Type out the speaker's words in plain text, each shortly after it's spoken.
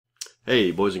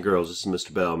Hey boys and girls, this is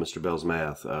Mr. Bell, Mr. Bell's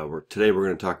Math. Today we're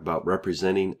going to talk about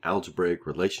representing algebraic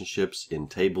relationships in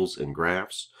tables and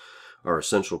graphs. Our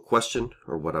essential question,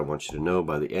 or what I want you to know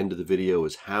by the end of the video,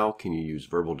 is how can you use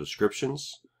verbal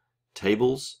descriptions,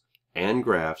 tables, and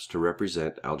graphs to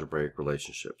represent algebraic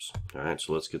relationships. Alright,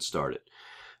 so let's get started.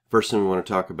 First thing we want to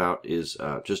talk about is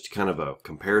just kind of a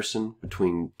comparison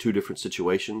between two different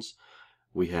situations.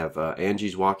 We have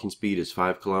Angie's walking speed is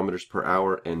 5 kilometers per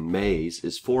hour and May's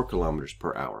is 4 kilometers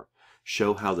per hour.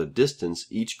 Show how the distance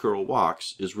each girl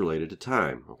walks is related to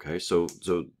time. Okay, so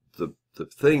the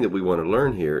thing that we want to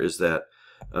learn here is that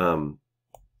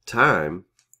time,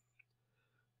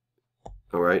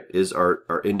 all right, is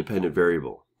our independent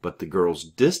variable, but the girl's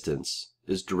distance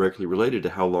is directly related to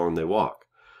how long they walk.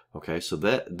 Okay, so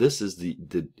this is the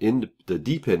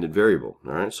dependent variable.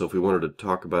 All right, so if we wanted to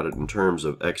talk about it in terms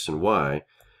of x and y,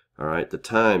 all right, the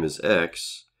time is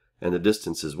x and the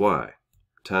distance is y.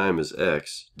 Time is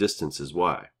x, distance is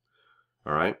y.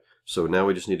 All right, so now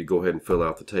we just need to go ahead and fill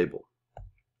out the table.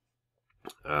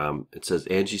 It says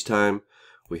Angie's time.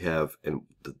 We have, and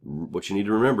what you need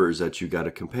to remember is that you got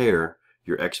to compare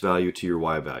your x value to your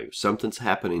y value. Something's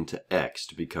happening to x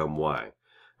to become y.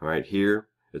 All right, here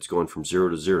it's going from 0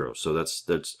 to 0. So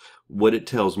that's what it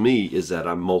tells me is that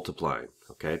I'm multiplying.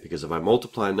 Okay, because if I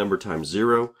multiply a number times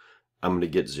 0, I'm going to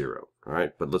get 0. All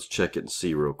right, but let's check it and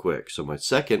see real quick. So my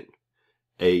second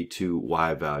a to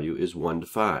y value is 1 to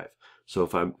 5. So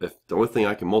if the only thing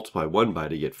I can multiply 1 by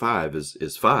to get 5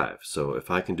 is 5. So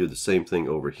if I can do the same thing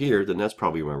over here, then that's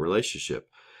probably my relationship.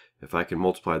 If I can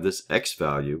multiply this x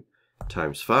value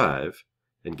times 5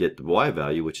 and get the y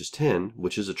value, which is 10,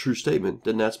 which is a true statement,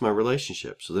 then that's my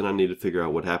relationship. So then I need to figure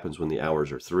out what happens when the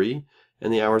hours are 3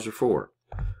 and the hours are 4.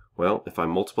 Well, if I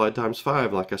multiply times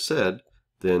 5, like I said,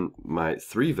 then my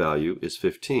 3 value is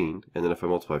 15, and then if I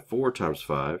multiply 4 times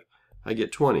 5, I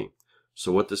get 20.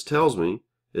 So what this tells me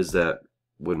is that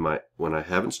when I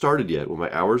haven't started yet, when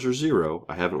my hours are 0,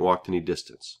 I haven't walked any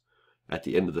distance. At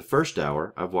the end of the first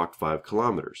hour, I've walked 5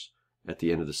 kilometers. At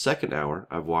the end of the second hour,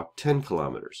 I've walked 10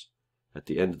 kilometers. At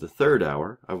the end of the third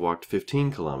hour, I've walked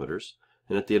 15 kilometers,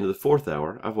 and at the end of the fourth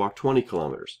hour, I've walked 20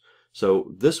 kilometers.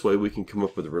 So this way we can come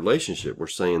up with a relationship. We're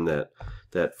saying that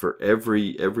for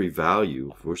every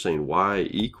value, we're saying y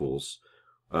equals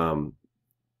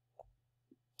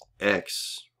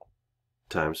x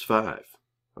times 5.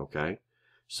 Okay?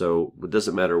 So it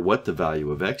doesn't matter what the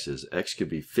value of x is. X could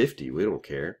be 50. We don't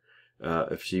care.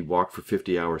 If she walked for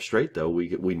 50 hours straight, though,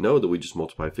 we know that we just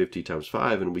multiply 50 times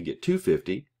 5 and we get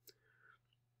 250.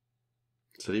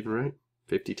 Is that even right?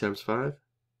 50 times 5?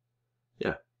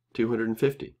 Yeah,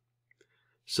 250.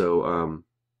 So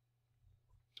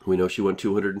we know she went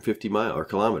 250 miles or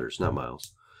kilometers, not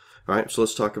miles. All right, so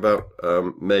let's talk about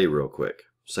May real quick.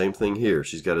 Same thing here.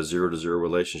 She's got a 0 to 0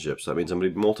 relationship, so that means I'm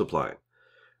going to be multiplying.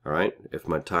 All right, if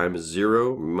my time is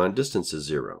 0, my distance is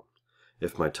 0.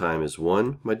 If my time is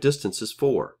 1, my distance is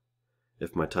 4.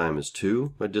 If my time is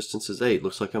 2, my distance is 8.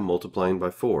 Looks like I'm multiplying by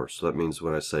 4. So that means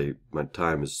when I say my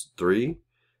time is 3,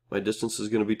 my distance is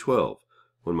going to be 12.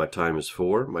 When my time is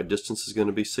 4, my distance is going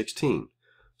to be 16.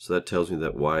 So that tells me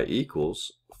that y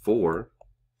equals 4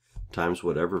 times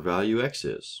whatever value x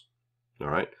is. All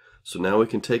right. So now we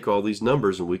can take all these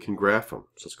numbers and we can graph them.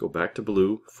 So let's go back to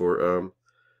blue for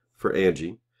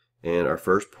Angie, and our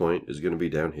first point is going to be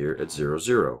down here at 0,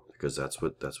 0, because that's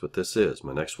what this is.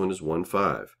 My next one is 1,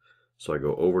 5. So I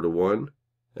go over to 1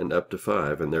 and up to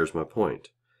 5, and there's my point.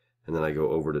 And then I go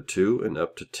over to 2 and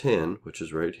up to 10, which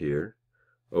is right here.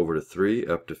 Over to 3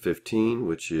 up to 15,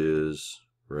 which is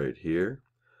right here.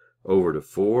 Over to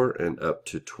 4 and up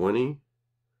to 20,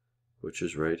 which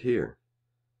is right here.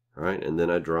 All right, and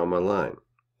then I draw my line,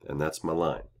 and that's my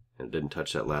line. And it didn't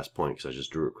touch that last point because I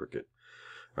just drew it crooked.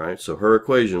 All right, so her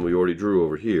equation we already drew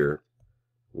over here.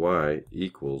 Y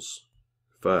equals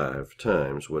 5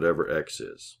 times whatever x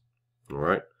is. All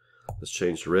right, let's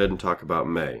change to red and talk about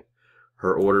May.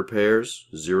 Her order pairs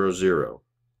 0, 0,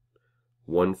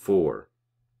 1, 4.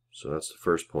 So that's the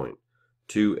first point.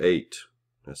 2, 8.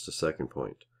 That's the second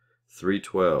point. 3,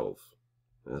 12.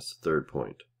 That's the third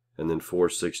point. And then 4,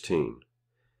 16.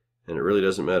 And it really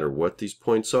doesn't matter what these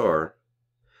points are.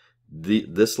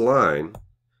 This line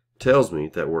tells me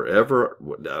that wherever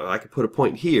I could put a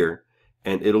point here,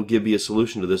 and it'll give me a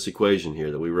solution to this equation here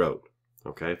that we wrote.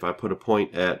 Okay, if I put a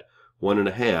point at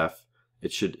 1.5,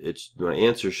 my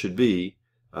answer should be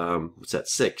what's that,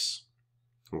 6.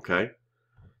 Okay,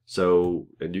 so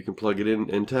and you can plug it in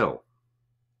and tell.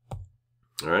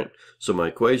 All right, so my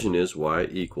equation is y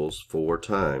equals 4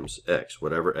 times x,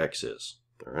 whatever x is.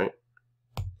 All right.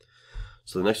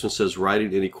 So the next one says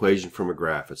writing an equation from a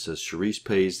graph. It says Charisse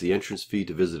pays the entrance fee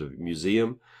to visit a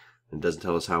museum and doesn't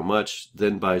tell us how much,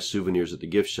 then buys souvenirs at the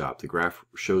gift shop. The graph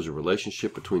shows a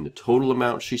relationship between the total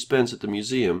amount she spends at the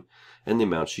museum and the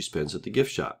amount she spends at the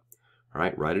gift shop. All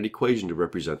right, write an equation to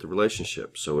represent the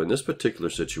relationship. So in this particular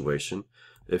situation,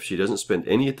 if she doesn't spend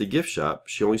any at the gift shop,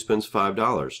 she only spends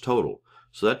 $5 total.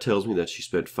 So that tells me that she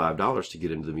spent $5 to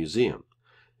get into the museum.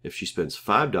 If she spends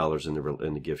 $5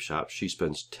 in the gift shop, she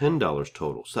spends $10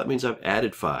 total. So that means I've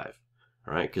added 5.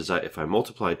 All right, because if I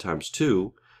multiply times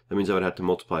 2, that means I would have to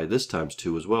multiply this times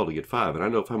 2 as well to get 5. And I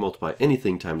know if I multiply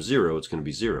anything times 0, it's going to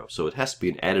be 0. So it has to be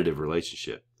an additive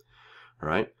relationship. All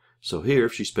right, so here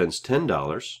if she spends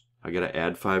 $10, I got to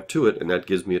add 5 to it, and that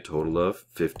gives me a total of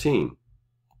 15.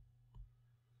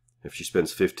 If she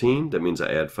spends 15, that means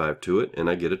I add 5 to it, and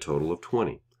I get a total of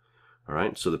 20. All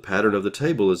right, so the pattern of the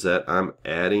table is that I'm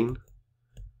adding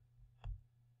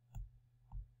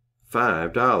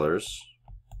 $5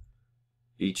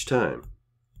 each time.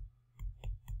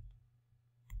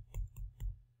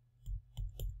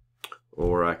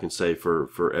 Or I can say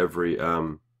for every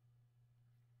amount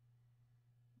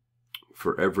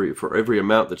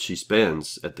that she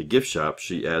spends at the gift shop,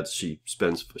 she adds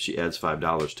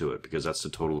 $5 to it, because that's the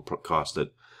total cost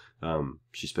that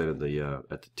she spent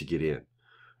at to get in.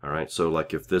 All right, so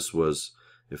like if this was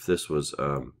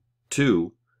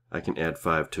 2, I can add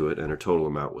 5 to it, and her total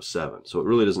amount was 7. So it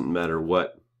really doesn't matter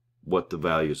what the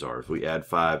values are. If we add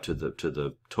 5 to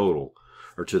the total,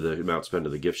 or to the amount spent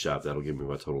at the gift shop, that'll give me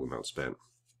my total amount spent.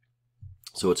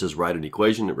 So it says write an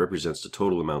equation that represents the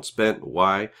total amount spent,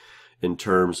 y, in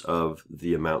terms of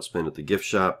the amount spent at the gift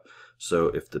shop. So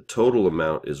if the total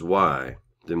amount is y,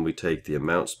 then we take the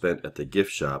amount spent at the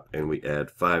gift shop and we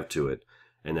add 5 to it,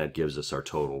 and that gives us our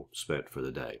total spent for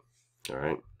the day. All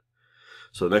right.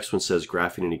 So the next one says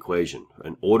graphing an equation.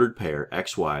 An ordered pair,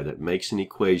 x, y, that makes an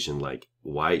equation like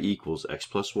y equals x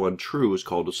plus 1 true is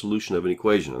called a solution of an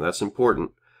equation. And that's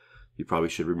important. You probably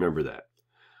should remember that.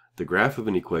 The graph of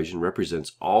an equation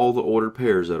represents all the ordered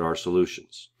pairs that are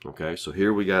solutions. Okay, so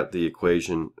here we got the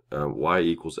equation y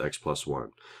equals x plus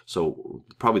 1. So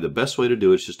probably the best way to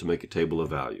do it is just to make a table of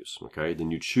values. Okay,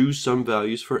 then you choose some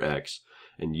values for x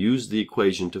and use the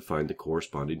equation to find the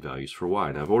corresponding values for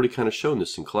y. Now I've already kind of shown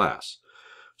this in class.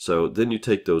 So then you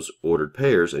take those ordered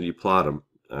pairs and you plot them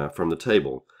from the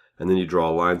table, and then you draw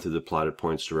a line through the plotted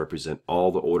points to represent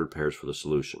all the ordered pairs for the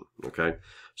solution. Okay,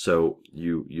 so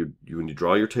when you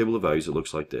draw your table of values, it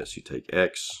looks like this. You take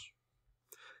x,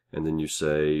 and then you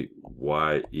say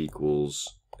y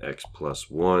equals x plus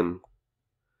 1,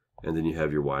 and then you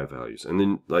have your y values. And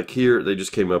then like here, they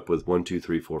just came up with 1, 2,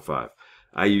 3, 4, 5.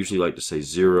 I usually like to say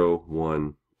 0,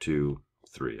 1, 2,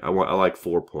 3. I like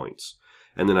 4 points.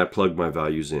 And then I plug my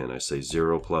values in. I say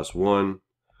 0 plus 1,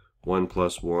 1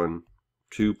 plus 1,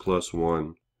 2 plus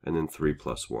 1, and then 3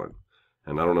 plus 1.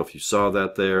 And I don't know if you saw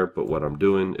that there, but what I'm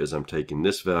doing is I'm taking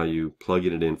this value,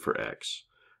 plugging it in for x.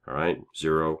 All right,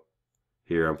 0.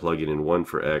 Here I'm plugging in 1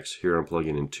 for x. Here I'm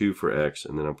plugging in 2 for x,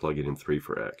 and then I'm plugging in 3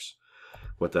 for x.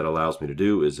 What that allows me to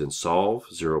do is in solve,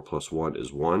 0 plus 1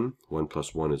 is 1, 1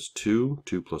 plus 1 is 2,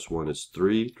 2 plus 1 is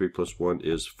 3, 3 plus 1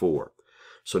 is 4.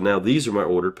 So now these are my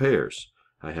ordered pairs.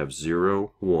 I have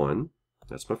 0, 1,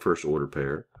 that's my first ordered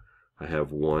pair. I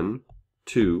have 1,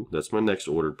 2, that's my next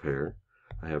ordered pair.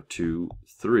 I have 2,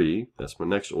 3, that's my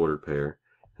next ordered pair.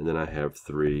 And then I have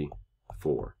 3,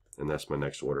 4, and that's my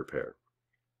next ordered pair.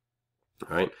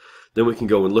 All right, then we can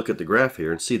go and look at the graph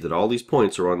here and see that all these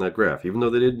points are on that graph. Even though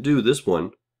they didn't do this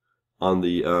one on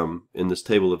the in this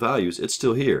table of values, it's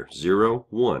still here. 0,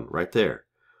 1, right there.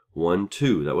 1,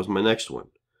 2, that was my next one.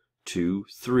 2,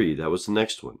 3, that was the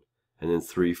next one. And then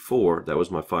 3, 4, that was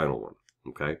my final one.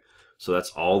 Okay, so that's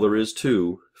all there is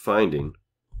to finding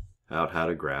out how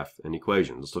to graph an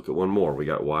equation. Let's look at one more. We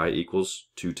got y equals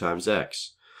 2 times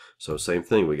x. So same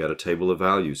thing, we got a table of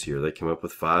values here. They came up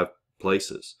with 5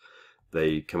 places.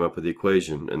 They come up with the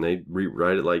equation and they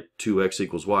rewrite it like 2x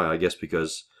equals y, I guess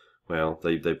because, well,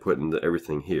 they put in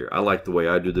everything here. I like the way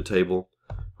I do the table.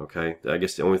 Okay, I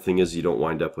guess the only thing is you don't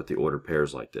wind up with the ordered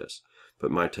pairs like this. But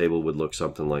my table would look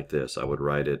something like this. I would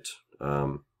write it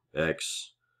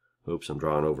x. Oops, I'm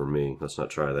drawing over me. Let's not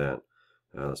try that.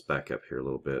 Let's back up here a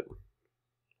little bit.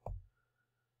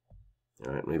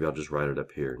 All right, maybe I'll just write it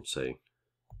up here and say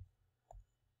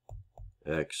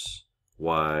x,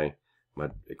 y. My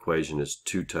equation is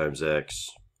 2 times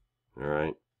x. All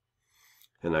right,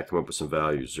 and I come up with some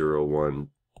values: 0, 1,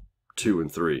 2,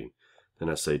 and 3. Then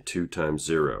I say 2 times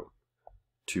 0,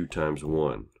 2 times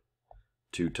 1,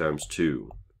 2 times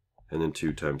 2, and then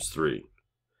 2 times 3.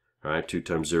 All right, 2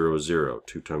 times 0 is 0,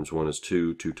 2 times 1 is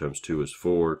 2, 2 times 2 is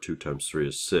 4, 2 times 3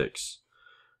 is 6.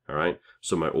 All right,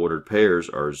 so my ordered pairs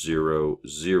are 0,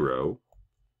 0,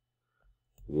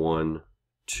 1,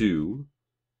 2,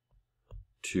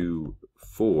 2,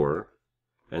 4,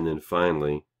 and then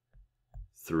finally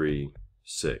 3,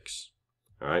 6.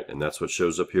 All right, and that's what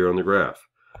shows up here on the graph.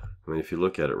 I mean, if you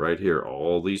look at it right here,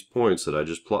 all these points that I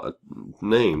just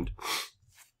named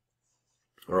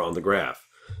are on the graph.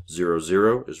 0,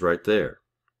 0 is right there.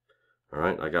 All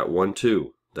right, I got 1,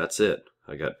 2. That's it.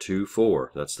 I got 2,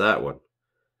 4. That's that one.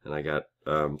 And I got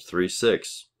 3,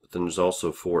 6. But then there's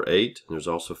also 4, 8. And there's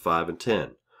also 5 and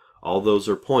 10. All those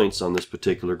are points on this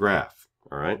particular graph.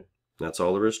 All right, that's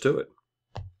all there is to it.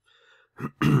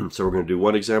 So we're going to do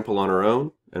one example on our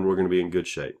own, and we're going to be in good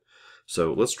shape.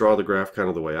 So let's draw the graph kind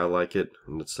of the way I like it.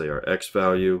 And let's say our x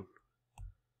value.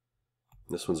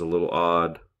 This one's a little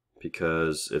odd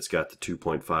because it's got the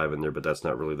 2.5 in there, but that's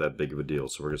not really that big of a deal.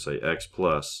 So we're going to say x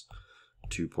plus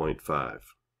 2.5.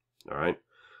 All right.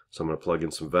 So I'm going to plug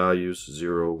in some values,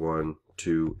 0, 1,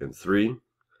 2, and 3.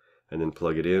 And then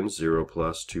plug it in, 0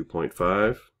 plus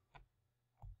 2.5.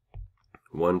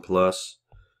 1 plus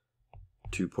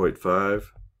 2.5.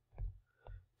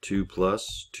 2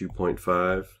 plus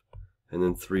 2.5. And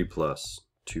then 3 plus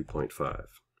 2.5.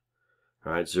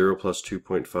 All right, 0 plus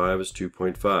 2.5 is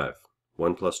 2.5.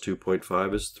 1 plus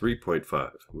 2.5 is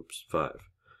 3.5. Whoops, 5.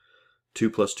 2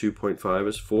 plus 2.5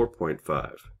 is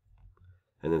 4.5.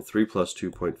 And then 3 plus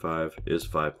 2.5 is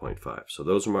 5.5. So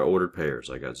those are my ordered pairs.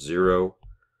 I got 0,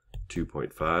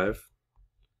 2.5.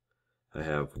 I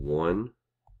have 1,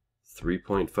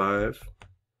 3.5.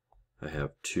 I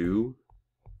have 2,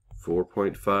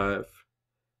 4.5.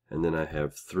 And then I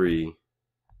have 3,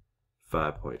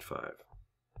 5.5.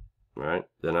 All right,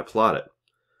 then I plot it.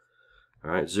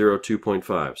 All right, 0,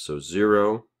 2.5. So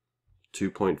 0,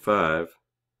 2.5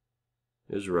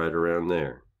 is right around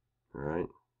there. All right,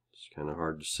 it's kind of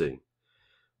hard to see.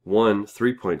 1,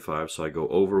 3.5, so I go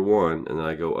over 1, and then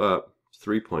I go up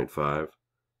 3.5,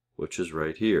 which is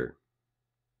right here.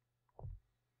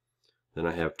 Then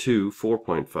I have 2,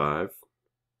 4.5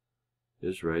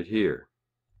 is right here.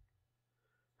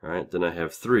 All right, then I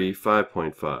have 3,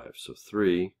 5.5. So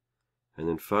 3 and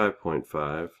then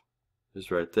 5.5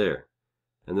 is right there.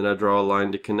 And then I draw a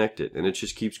line to connect it, and it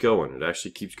just keeps going. It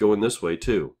actually keeps going this way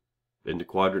too, into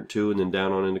quadrant 2 and then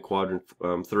down on into quadrant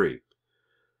 3.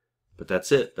 But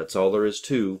that's it. That's all there is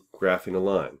to graphing a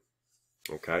line.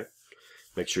 Okay?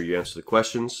 Make sure you answer the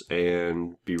questions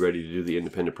and be ready to do the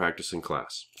independent practice in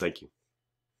class. Thank you.